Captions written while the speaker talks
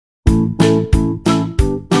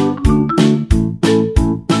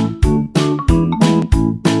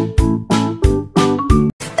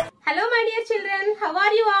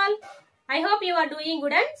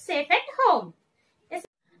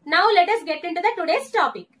today's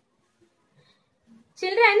topic.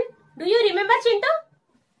 Children, do you remember Chintu?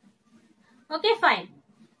 Okay, fine.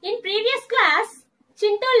 In previous class,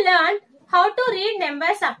 Chintu learned how to read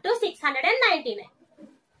numbers up to 699.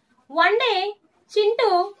 One day,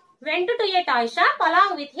 Chintu went to a toy shop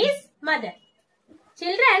along with his mother.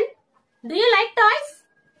 Children, do you like toys?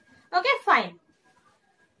 Okay, fine.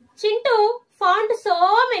 Chintu found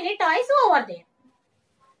so many toys over there.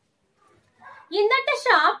 In that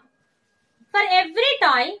shop, for every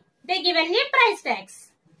toy, they given a price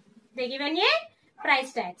tags.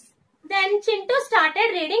 Then Chintu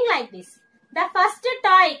started reading like this. The first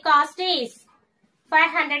toy cost is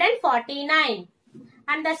 549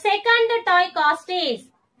 and the second toy cost is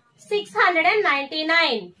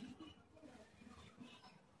 699.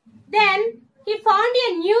 Then he found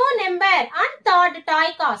a new number on third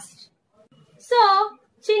toy cost. So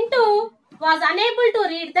Chintu was unable to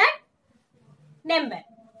read that number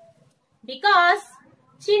because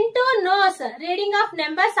Chintu knows reading of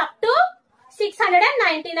numbers up to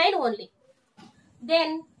 699 only.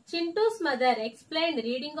 Then Chintu's mother explained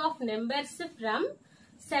reading of numbers from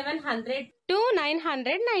 700 to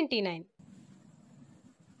 999.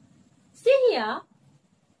 See here,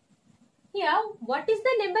 what is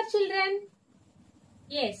the number, children?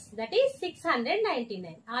 Yes, that is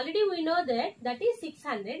 699. Already we know that is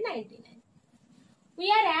 699.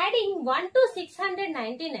 We are adding 1 to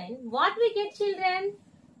 699. What we get, children?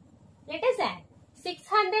 Let us add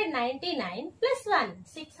 699 plus 1.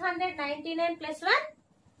 699 plus 1,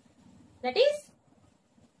 that is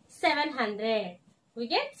 700. We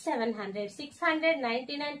get 700.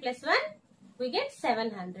 699 plus 1, we get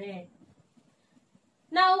 700.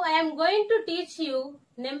 Now I am going to teach you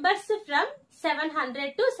numbers from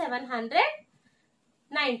 700 to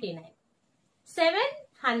 799.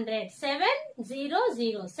 700,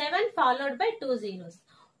 700, 7 followed by 2 zeros.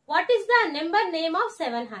 What is the number name of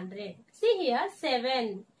 700? See here,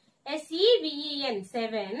 7, S-E-V-E-N,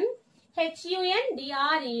 7,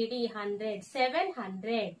 H-U-N-D-R-E-D, 100,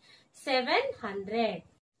 700, 700.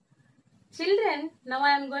 Children, now I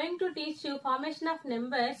am going to teach you formation of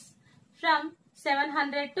numbers from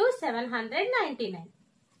 700 to 799.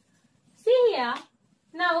 See here,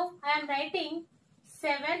 now I am writing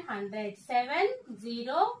 700,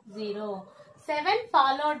 700, 7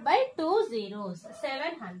 followed by 2 zeros,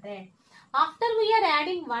 700. After we are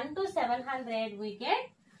adding 1 to 700, we get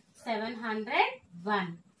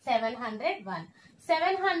 701, 701.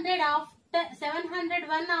 700 after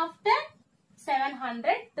 701 after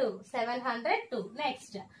 702, 702.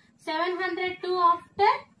 Next, 702 after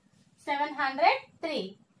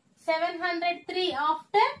 703, 703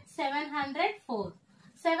 after 704,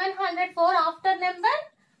 704 after number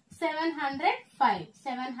 705,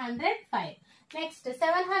 705. Next,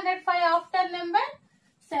 705 after number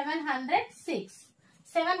 706,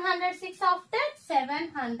 706 after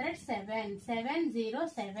 707,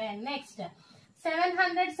 707. Next,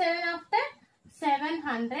 707 after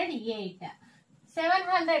 708,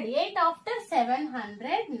 708 after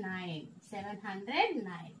 709,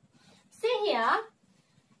 709. See here,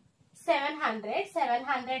 700,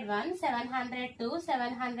 701, 702,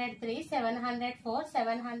 703, 704,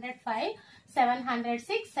 705,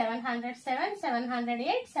 706, 707,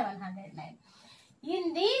 708, 709.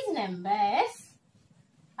 In these numbers,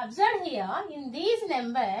 observe here, in these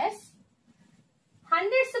numbers,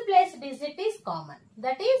 hundreds place digit is common.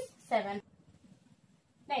 That is 7.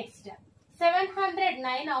 Next,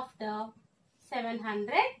 709 after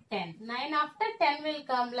 710. 9 after 10 will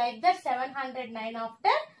come like that. 709 after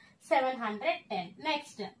 710.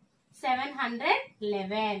 Next,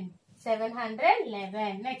 711.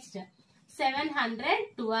 711. Next,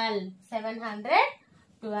 712.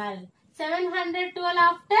 712. 712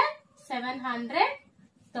 after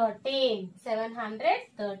 713.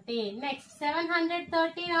 713. Next,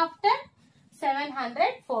 713 after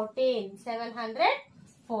 714.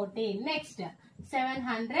 714. Next,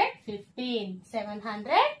 715.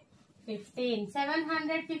 715.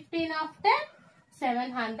 715 after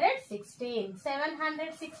 716.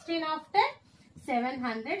 716 after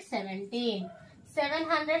 717.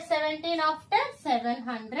 717 after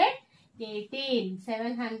 718.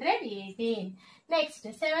 718. Next,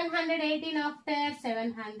 718 after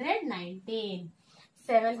 719.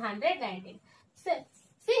 719. So,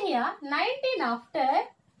 see here, 19 after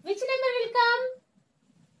which number will come?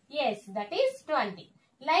 Yes, that is 20.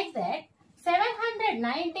 Like that,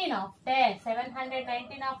 719 after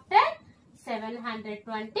 719 after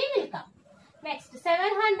 720 will come. Next,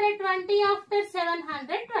 720 after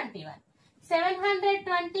 721.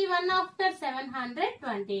 721 after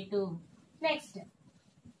 722. Next,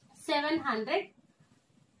 700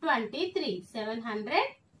 723.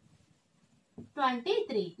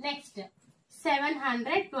 723. Next.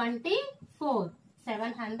 724.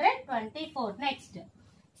 724. Next.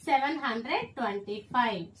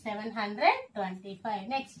 725. 725.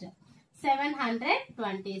 Next.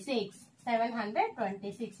 726.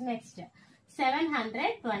 726. Next.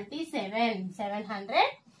 727.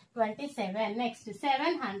 727. Next.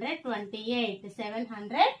 728.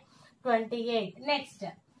 728. Next.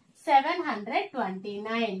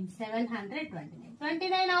 729. 729.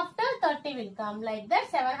 29 after 30 will come like that.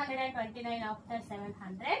 729 after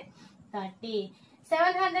 730.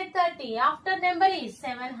 730 after number is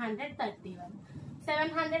 731.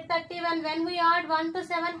 731, when we add 1 to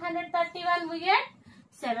 731, we get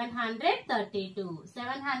 732.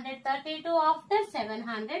 732 after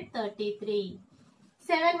 733.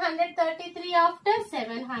 733 after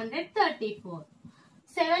 734.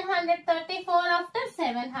 734 after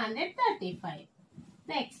 735.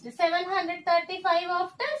 Next, 735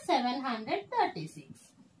 after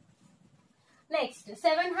 736. Next,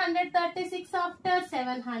 736 after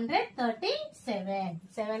 737.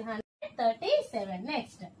 737.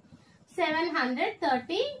 Next,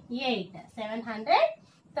 738.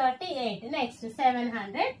 738. Next,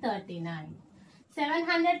 739.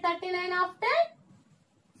 739 after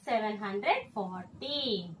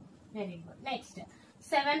 740. Very good. Next,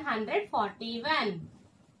 741.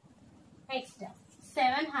 Next,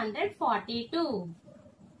 742.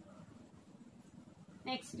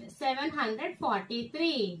 Next,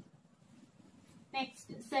 743.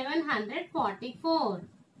 Next, 744.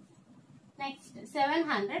 Next,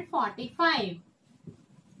 745.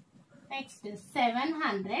 Next,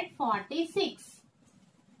 746.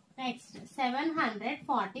 Next,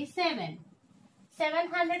 747.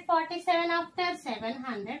 747 after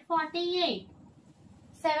 748.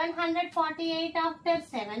 748 after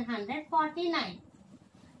 749.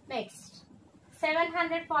 Next,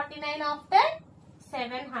 749 after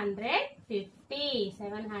 750.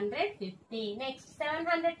 750. Next,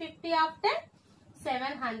 750 after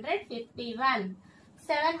 751.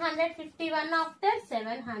 751 after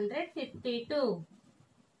 752.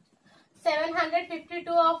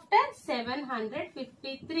 752 after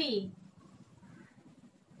 753.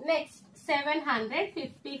 Next,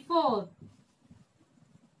 754.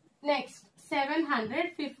 Next,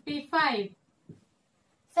 755.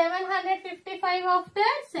 755 after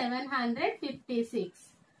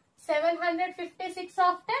 756. 756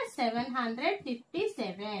 after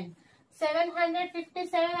 757.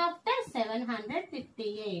 757 after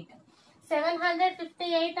 758.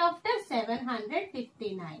 758 after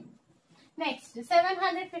 759. Next,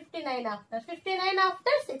 759 after 59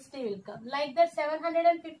 after 60 will come. Like that,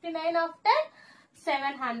 759 after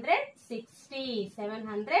 760.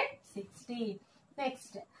 760.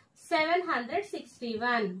 Next,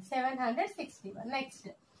 761. 761. Next,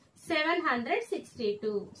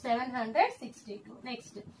 762. 762.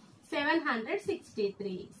 Next,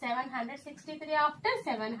 763. 763 after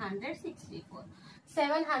 764.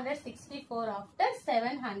 764 after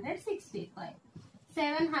 765.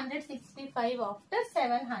 765 after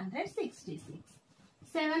 766.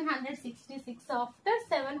 766 after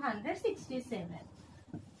 767.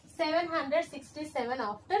 767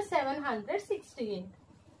 after 768.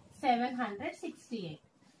 768.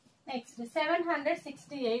 Next,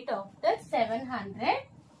 768 after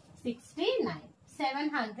 769.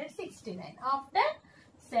 769 after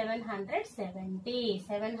 770.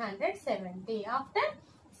 770 after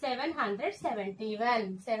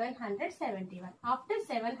 771. 771 after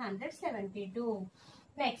 772.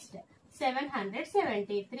 Next,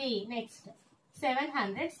 773. Next,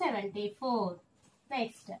 774.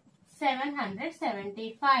 Next,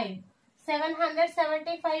 775.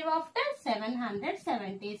 775 after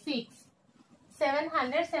 776.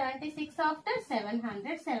 776 after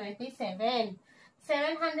 777.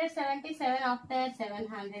 777 after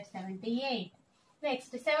 778.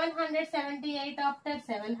 Next, 778 after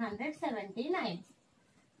 779.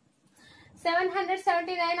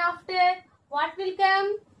 779 after what will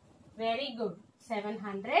come? Very good.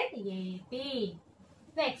 780.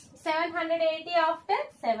 Next, 780 after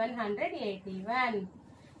 781.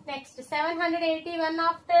 Next, 781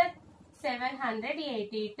 after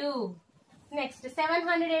 782. Next,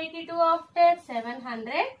 782 after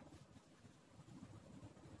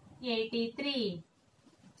 783.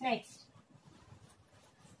 Next,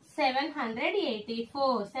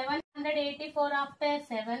 784. 784 after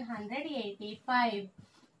 785.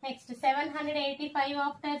 Next, 785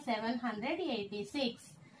 after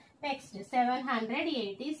 786. Next,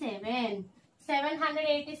 787.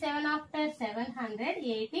 787 after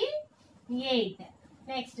 788.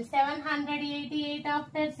 Next 788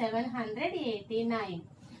 after 789.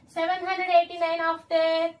 789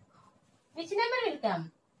 after which number will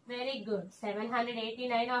come? Very good.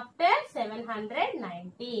 789 after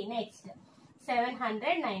 790. Next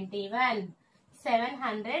 791.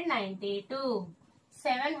 792.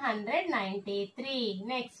 793.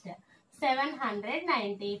 Next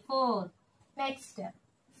 794. Next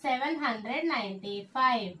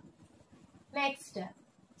 795. Next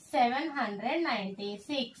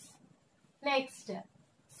 796. Next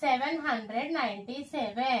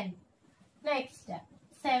 797. Next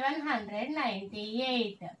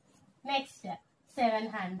 798. Next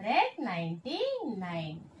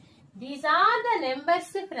 799. These are the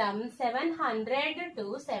numbers from 700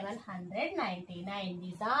 to 799.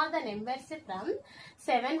 These are the numbers from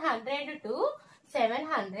 700 to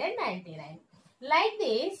 799. Like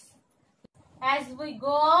this, as we go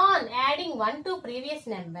on adding 1 to previous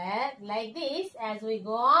number, like this, as we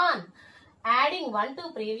go on adding 1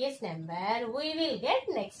 to previous number, we will get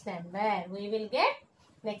next number. We will get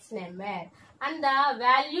next number. And the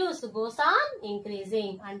values goes on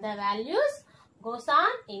increasing. And the values goes on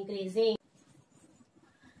increasing.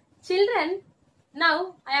 Children,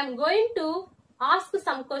 now I am going to ask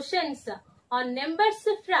some questions on numbers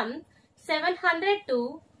from 700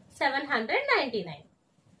 to 799.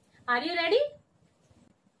 Are you ready?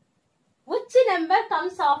 Which number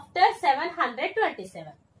comes after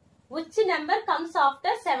 727? Which number comes after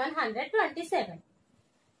 727?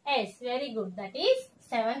 Yes, very good. That is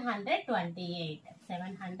 728.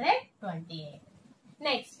 728.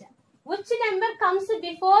 Next, which number comes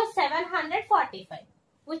before 745?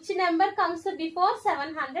 Which number comes before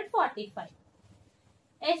 745?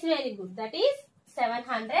 Yes, very good. That is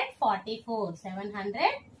 744.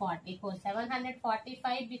 744.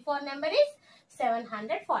 745 before number is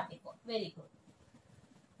 744. Very good.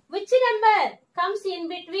 Which number comes in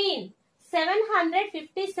between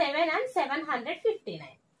 757 and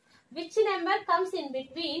 759? Which number comes in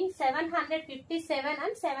between 757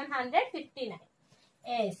 and 759?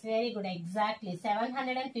 Yes, very good. Exactly.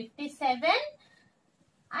 757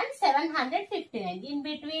 and 759. In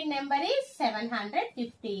between number is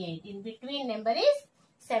 758. In between number is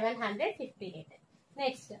 758.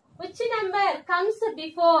 Next, which number comes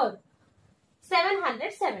before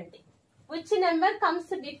 770? Which number comes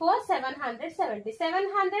before 770?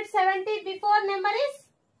 770 before number is?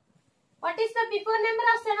 What is the before number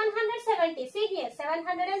of 770? See here,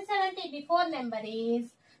 770 before number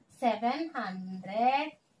is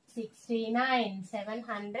 769.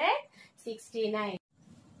 769.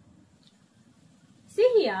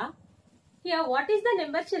 See here. Here, what is the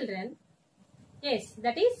number, children? Yes,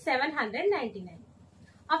 that is 799.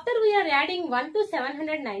 After we are adding 1 to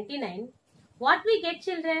 799, what we get,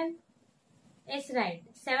 children? Yes, right.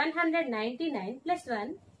 799 plus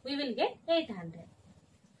 1, we will get 800.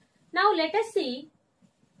 Now, let us see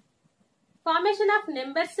formation of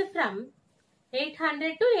numbers from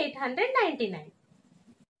 800 to 899.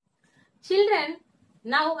 Children,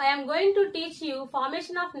 now I am going to teach you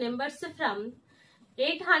formation of numbers from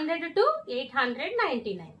 800 to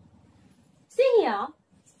 899. See here.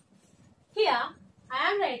 Here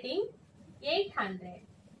I am writing 800.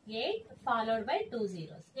 8 followed by 2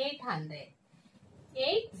 zeros. 800.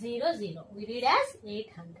 800. We read as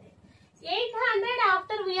 800. 800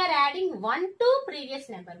 after we are adding 1 to previous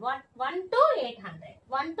number. What? 1 to 800.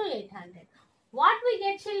 1 to 800. What we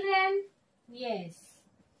get, children? Yes.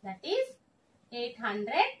 That is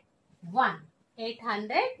 801.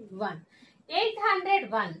 801.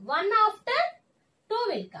 801. 1 after 2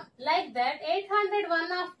 will come. Like that,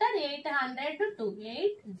 801 after 802.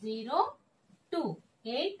 802.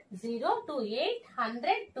 802.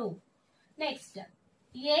 802. Next,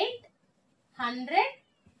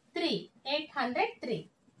 803. 803.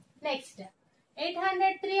 Next,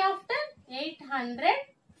 803 after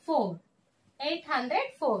 804.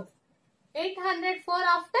 804. 804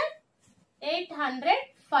 after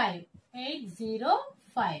 805.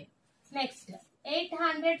 805. Next,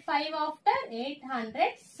 805 after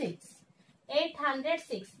 806.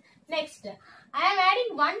 806. Next, I am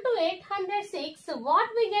adding 1 to 806. What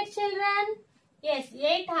we get, children? Yes,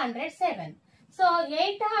 807. So,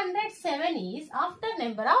 807 is after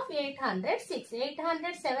number of 806.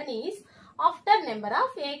 807 is after number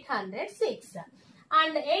of 806.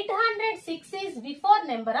 And 806 is before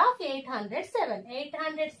number of 807.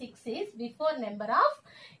 806 is before number of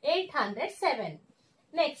 807.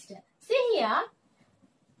 Next, see here.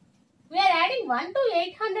 We are adding 1 to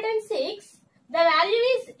 806. The value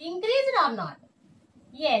is increased or not?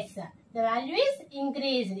 Yes, the value is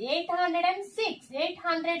increased. 806.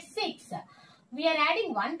 806. We are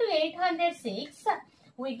adding 1 to 806.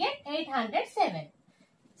 we get 807.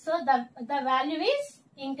 So the value is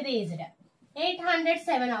increased.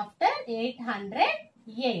 807 after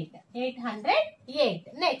 808. 808.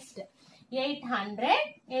 Next.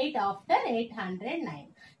 808 after 809.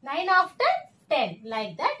 9 after 10.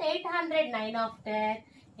 Like that 809 after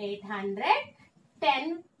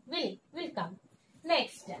 810 will come.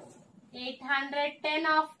 Next. 810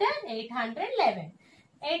 after 811.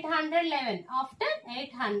 811 after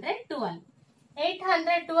 812.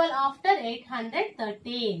 812 after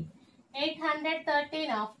 813. 813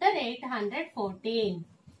 after 814.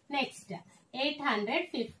 Next,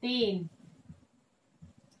 815.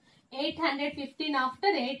 815 after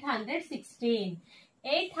 816.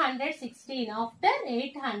 816 after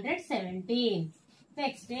 817.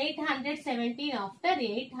 Next, 817 after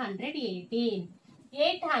 818.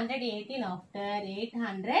 818 after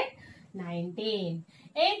 819.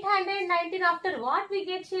 819 after what we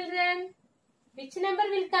get, children? Which number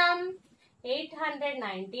will come?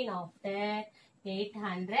 819 after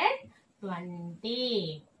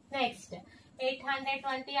 820. Next,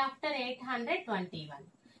 820 after 821.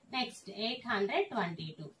 Next,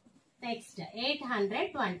 822. Next,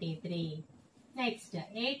 823. Next,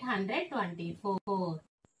 824.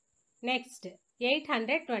 Next,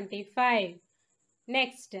 825.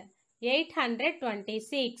 Next,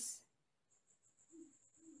 826.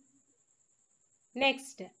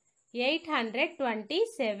 Next,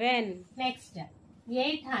 827. Next,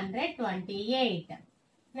 828.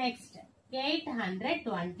 Next,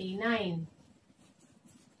 829.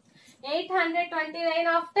 829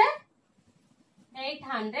 after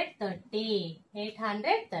 830.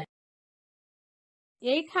 830.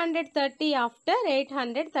 830 after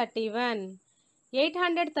 831.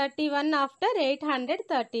 831 after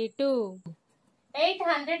 832.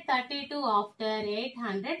 832 after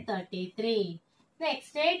 833.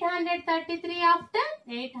 Next, 833 after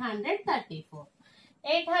 834.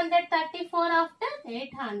 834 after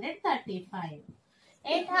 835.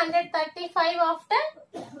 835 after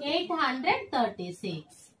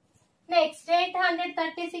 836. Next,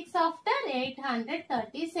 836 after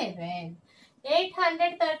 837.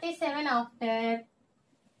 837 after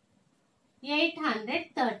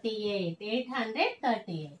 838.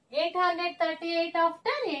 838. 838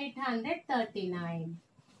 after 839.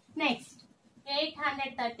 Next,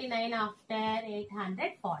 839 after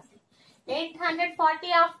 840.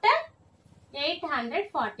 840 after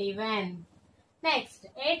 841. Next,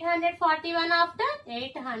 841 after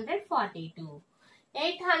 842.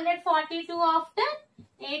 842 after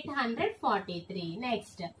 843.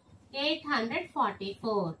 Next,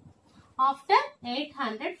 844 after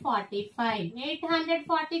 845.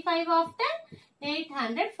 845 after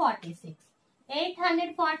 846.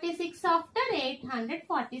 846 after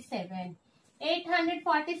 847.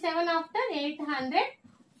 847 after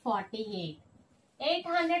 848.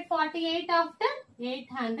 848 after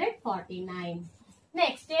 849.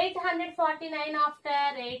 Next, 849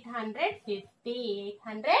 after 850.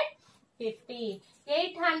 850.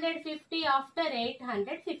 850 after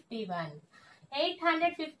 851.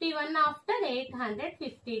 851 after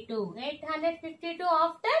 852. 852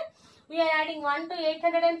 after, we are adding 1 to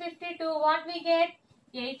 852. What we get?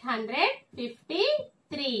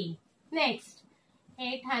 853. Next,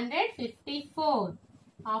 854.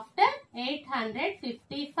 After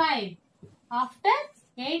 855. After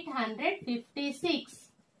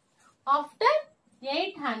 856. After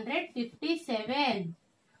 857.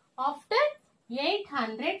 After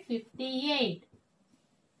 858.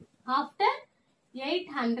 After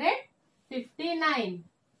 859.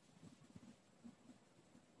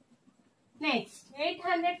 Next,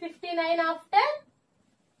 859 after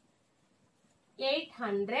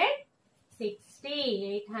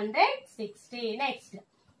 860. 860. Next,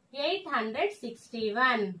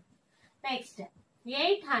 861. Next,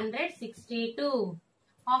 862.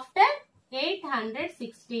 After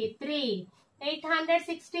 863.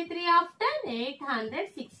 863 after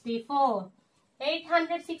 864.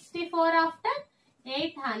 864 after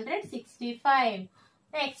 865.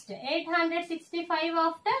 Next, 865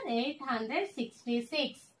 after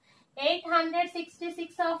 866.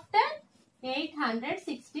 866 after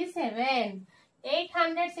 867.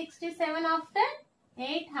 867 after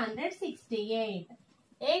 868.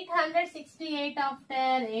 868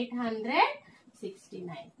 after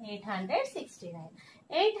 869. 869.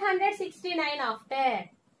 869 after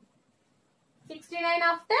 69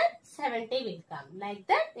 after 70 will come. Like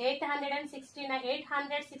that, 869.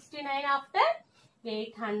 869 after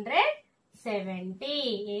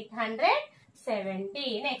 870.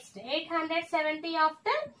 870. Next, 870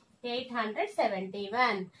 after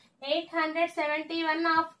 871. 871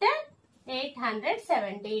 after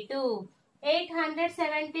 872.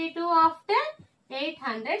 872 after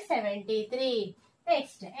 873.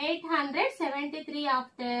 Next, 873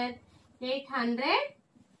 after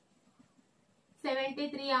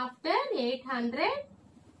 873 after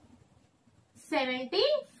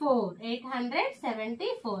 874.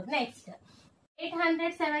 874. Next,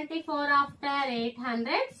 874 after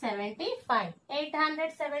 875.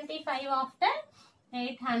 875 after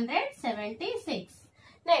 876.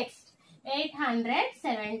 Next,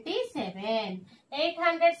 877.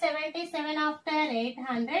 877 after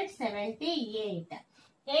 878.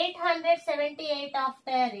 878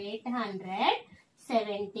 after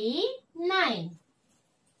 879.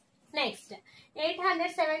 Next,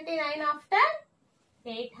 879 after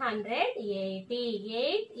 880.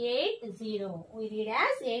 880. We read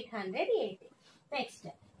as 880. Next,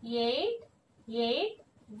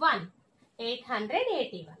 881.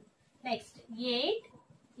 881. Next,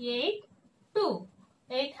 882.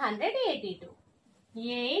 882.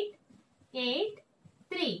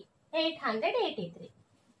 883. 883.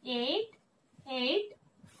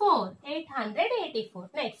 884. 884.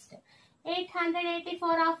 Next,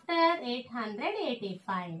 884 after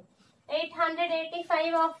 885.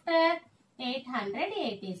 885 after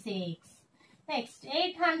 886. Next,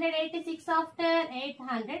 886 after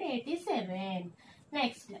 887.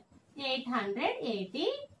 Next,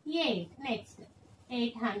 888. Next,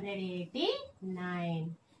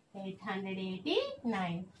 889.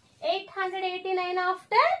 889. 889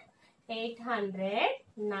 after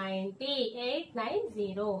 890.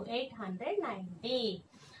 890. 890.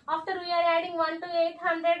 After we are adding 1 to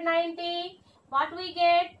 890, what we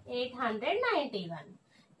get? 891.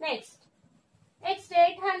 Next,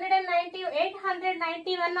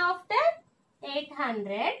 891 after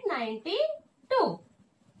 892.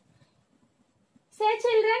 Say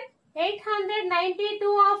children,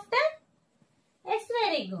 892 after? Yes,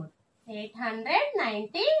 very good.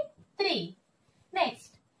 893.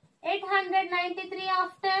 Next, 893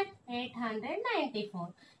 after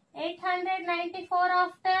 894. 894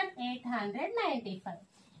 after 895.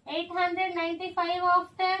 895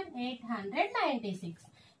 after 896.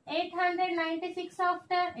 896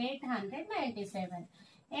 after 897.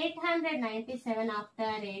 897 after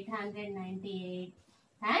 898.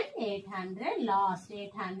 And 800 last,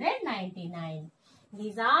 899.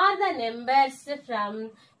 These are the numbers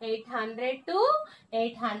from 800 to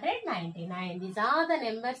 899. These are the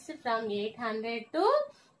numbers from 800 to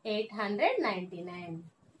 899.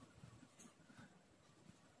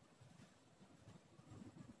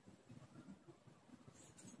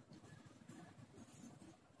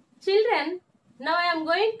 Children, now I am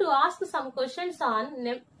going to ask some questions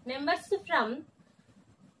on numbers from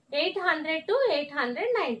 800 to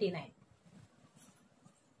 899.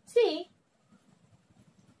 See,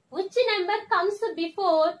 which number comes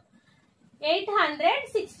before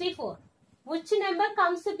 864? Which number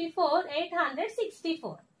comes before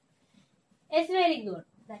 864? Yes, very good.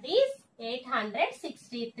 That is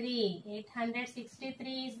 863.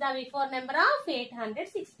 863 is the before number of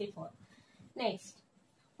 864. Next,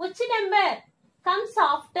 which number comes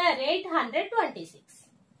after 826?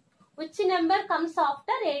 Which number comes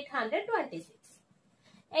after 826?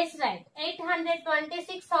 Yes, right.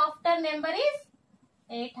 826 after number is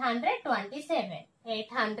 827.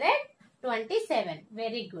 827.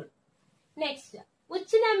 Very good. Next,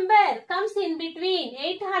 which number comes in between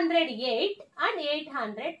 808 and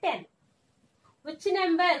 810? Which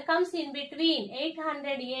number comes in between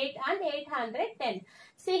 808 and 810?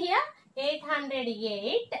 See here,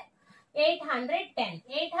 808, 810.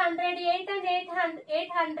 808 and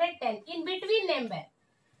 810. In between number.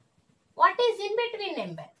 What is in between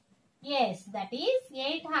number? Yes, that is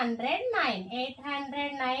 809.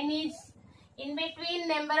 809 is in between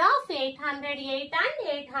number of 808 and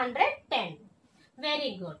 810.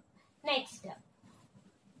 Very good. Next.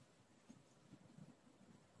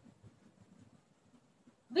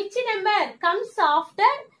 Which number comes after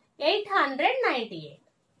 898?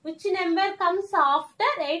 Which number comes after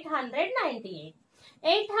 898?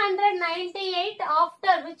 898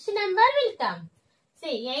 after which number will come?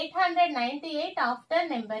 See, 898 after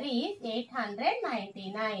number is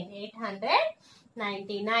 899.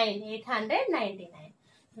 899. 899.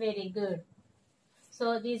 Very good.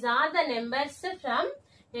 So, these are the numbers from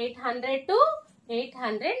 800 to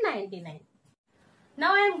 899.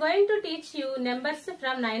 Now, I am going to teach you numbers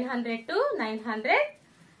from 900 to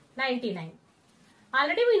 999.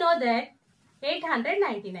 Already we know that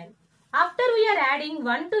 899. After we are adding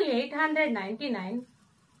 1 to 899,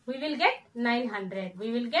 we will get 900.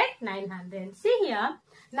 We will get 900. See here,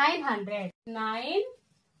 900. 9,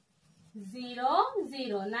 0,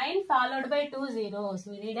 0. 9 followed by 2 zeros.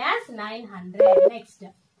 We read as 900. Next.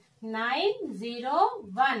 9, 0,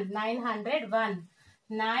 1. 901.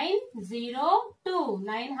 9, 0, 2.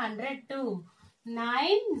 902.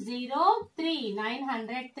 9, 0, 3.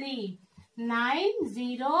 903. 9,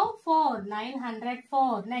 0, 4.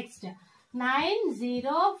 904. Next. 9,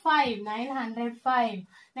 0, 5. 905.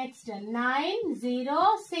 Next. 9,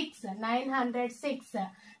 0, 6. 906.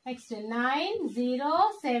 Next, 9,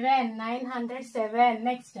 0, 7, 907.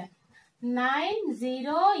 Next, 9,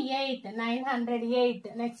 0, 8,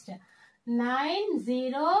 908. Next, 9,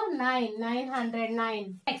 0, 9,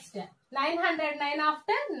 909. Next, 909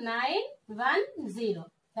 after 9, 1, 0.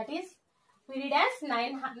 That is, we read as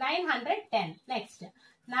 910. Next,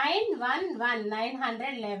 911,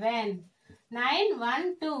 911.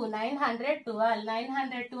 912, 912.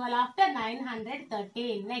 912 after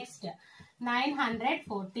 913. Next,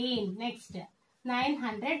 914. Next,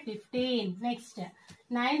 915. Next,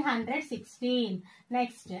 916.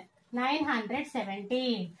 Next,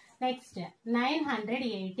 917. Next,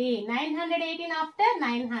 918. 918 after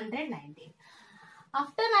 919.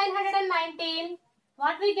 After 919,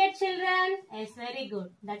 what we get, children? Yes, very good.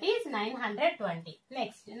 That is 920.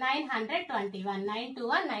 Next, 921.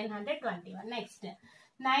 921, 921. Next,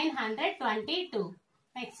 922.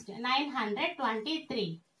 Next,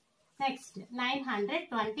 923. Next,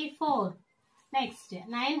 924. Next,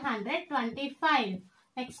 925.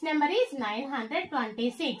 Next number is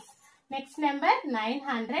 926. Next number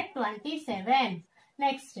 927.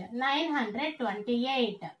 Next,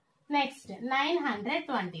 928. Next,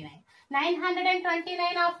 929.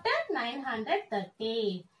 929 after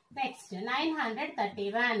 930. Next,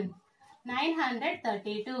 931.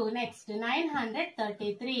 932. Next,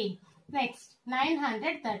 933. Next,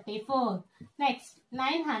 934. Next,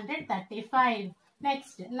 935.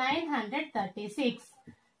 Next, 936.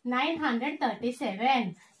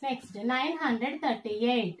 937. Next,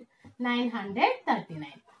 938.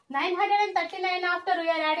 939. 939 after we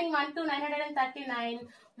are adding 1 to 939,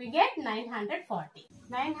 we get 940.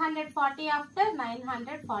 940 after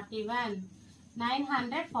 941.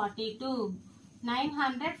 942.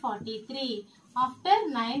 943. After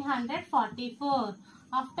 944.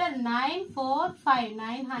 After 945.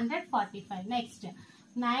 945. Next,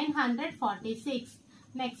 946.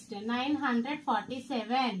 Next,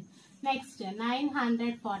 947. Next,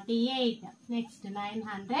 948. Next,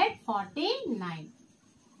 949.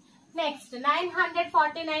 Next,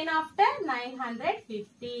 949 after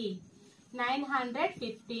 950.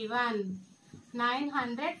 951.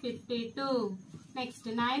 952. Next,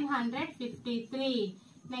 953.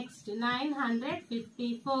 Next,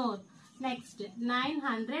 954. Next,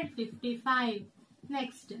 955.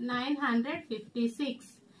 Next,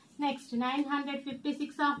 956. Next,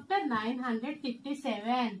 956 after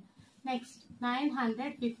 957. Next,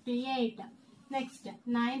 958. Next,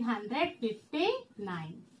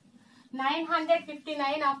 959.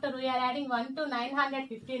 959 after we are adding 1 to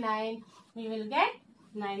 959, we will get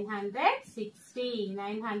 960.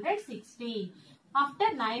 960.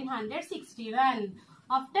 After 961.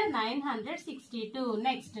 After 962.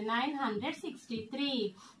 Next,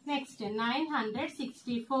 963. Next,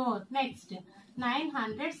 964. Next,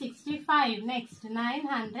 965. Next,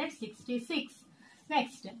 966.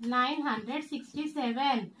 Next,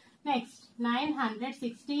 967. Next,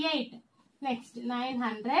 968. Next,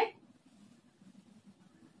 969.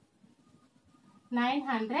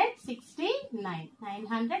 969.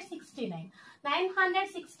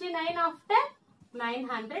 969 after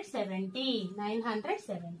 970.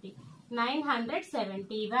 970.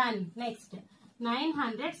 971. Next,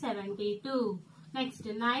 972. Next,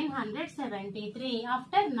 973.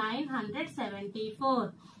 After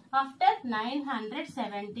 974. After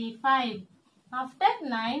 975. After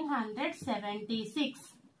 976.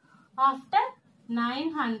 After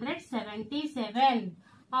 977.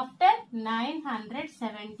 After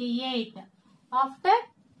 978. After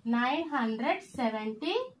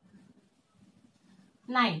 979.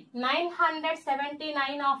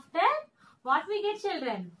 979 after what we get,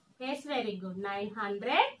 children? Yes, very good.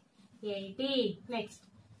 980. Next,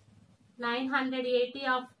 980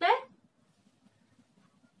 after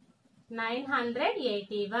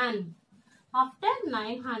 981. After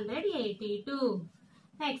 982.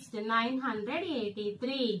 Next,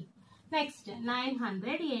 983. Next,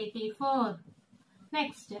 984.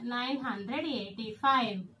 Next,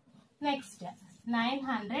 985. Next,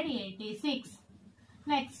 986.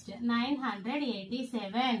 Next,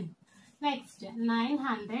 987. Next,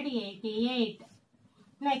 988.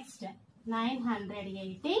 Next,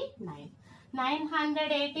 989.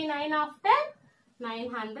 989 after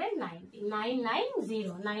 990.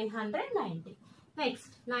 990.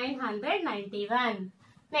 Next 991.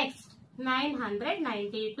 Next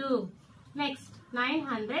 992. Next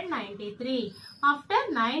 993. After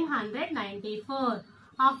 994.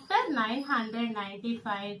 After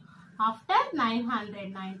 995. After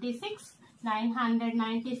 996.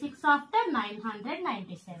 996 after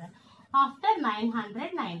 997. After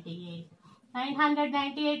 998.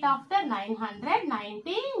 998 after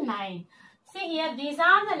 999. See here, these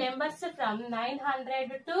are the numbers from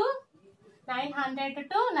 900 to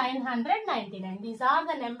 999. These are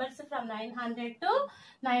the numbers from 900 to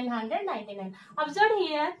 999. Observe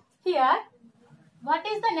here. What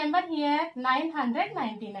is the number here?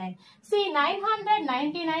 999. See,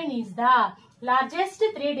 999 is the largest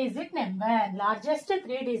 3-digit number. Largest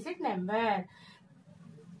 3-digit number.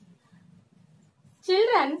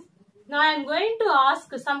 Children, now I am going to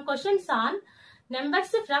ask some questions on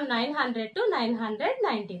numbers from 900 to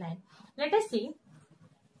 999. Let us see.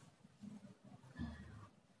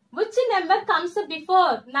 Which number comes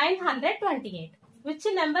before 928? Which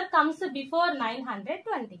number comes before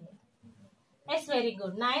 928? Yes, very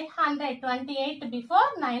good. 928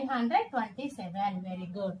 before 927. Very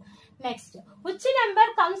good. Next, which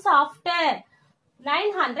number comes after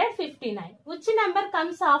 959? Which number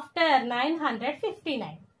comes after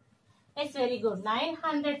 959? Yes, very good.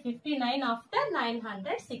 959 after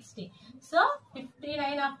 960. So,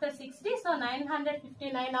 59 after 60. So,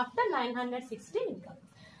 959 after 960 will come.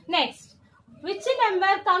 Next, which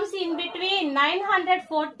number comes in between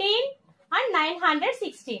 914 and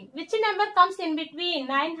 916? Which number comes in between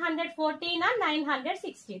 914 and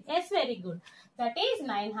 916? Yes, very good. That is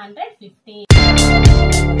 915.